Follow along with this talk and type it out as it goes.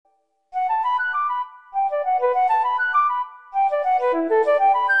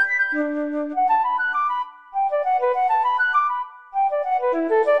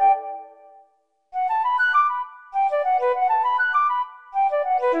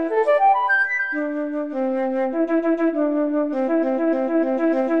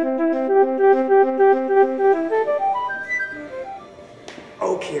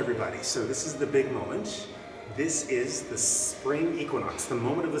so this is the big moment. This is the spring equinox, the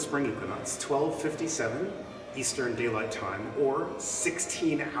moment of the spring equinox, 12:57 Eastern Daylight Time, or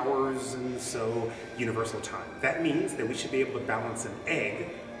 16 hours and so Universal Time. That means that we should be able to balance an egg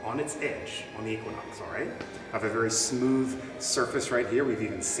on its edge on the equinox, all right? I have a very smooth surface right here. We've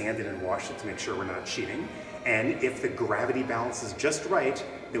even sanded and washed it to make sure we're not cheating. And if the gravity balance is just right,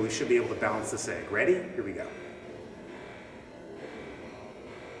 then we should be able to balance this egg. Ready? Here we go.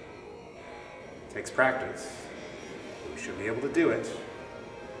 Takes practice. We should be able to do it.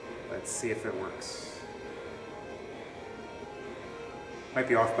 Let's see if it works. Might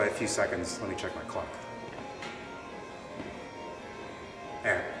be off by a few seconds. Let me check my clock.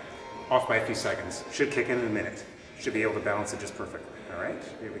 There. Off by a few seconds. Should kick in a minute. Should be able to balance it just perfectly. All right?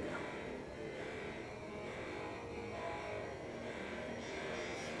 Here we go.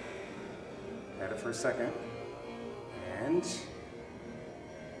 Had it for a second. And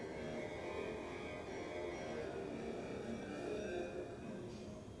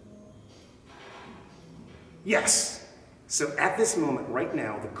yes! So at this moment right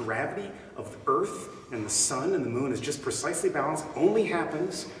now, the gravity of the Earth and the Sun and the Moon is just precisely balanced. Only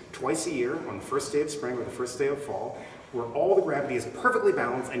happens twice a year on the first day of spring or the first day of fall, where all the gravity is perfectly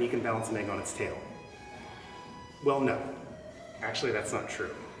balanced and you can balance an egg on its tail. Well, no. Actually, that's not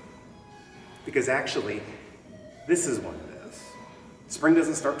true. Because actually, this is when it is. Spring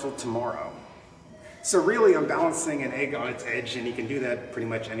doesn't start till tomorrow. So really, I'm balancing an egg on its edge, and you can do that pretty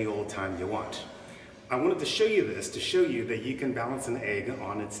much any old time you want. I wanted to show you this to show you that you can balance an egg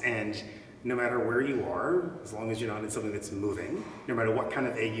on its end no matter where you are, as long as you're not in something that's moving, no matter what kind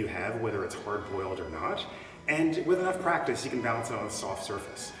of egg you have, whether it's hard-boiled or not. And with enough practice, you can balance it on a soft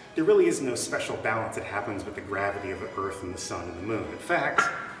surface. There really is no special balance that happens with the gravity of the Earth and the Sun and the Moon. In fact,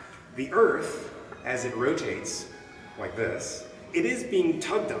 the Earth, as it rotates like this, it is being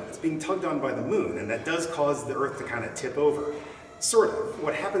tugged on. It's being tugged on by the Moon, and that does cause the Earth to kind of tip over. Sort of.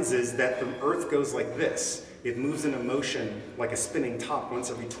 What happens is that the Earth goes like this. It moves in a motion like a spinning top once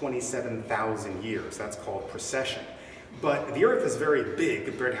every 27,000 years. That's called precession. But the Earth is very big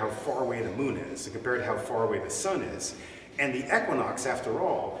compared to how far away the Moon is, and compared to how far away the Sun is. And the equinox, after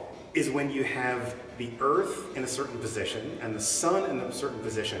all, is when you have the Earth in a certain position and the Sun in a certain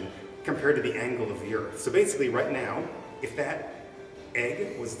position compared to the angle of the Earth. So basically, right now, if that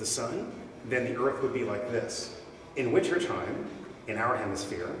egg was the Sun, then the Earth would be like this. In wintertime, in our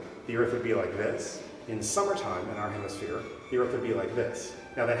hemisphere, the Earth would be like this. In summertime, in our hemisphere, the Earth would be like this.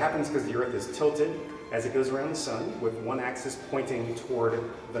 Now that happens because the Earth is tilted as it goes around the Sun, with one axis pointing toward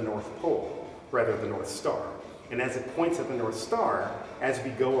the North Pole, rather the North Star. And as it points at the North Star, as we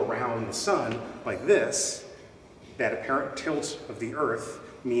go around the Sun like this, that apparent tilt of the Earth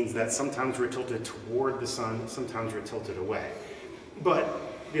means that sometimes we're tilted toward the Sun, sometimes we're tilted away. But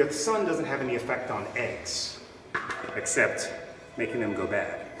the Sun doesn't have any effect on eggs, except making them go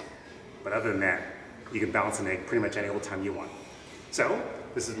bad. But other than that, you can balance an egg pretty much any old time you want. So,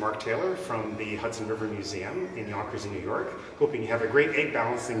 this is Marc Taylor from the Hudson River Museum in Yonkers, New York. Hoping you have a great egg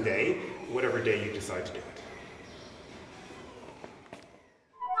balancing day, whatever day you decide to do it.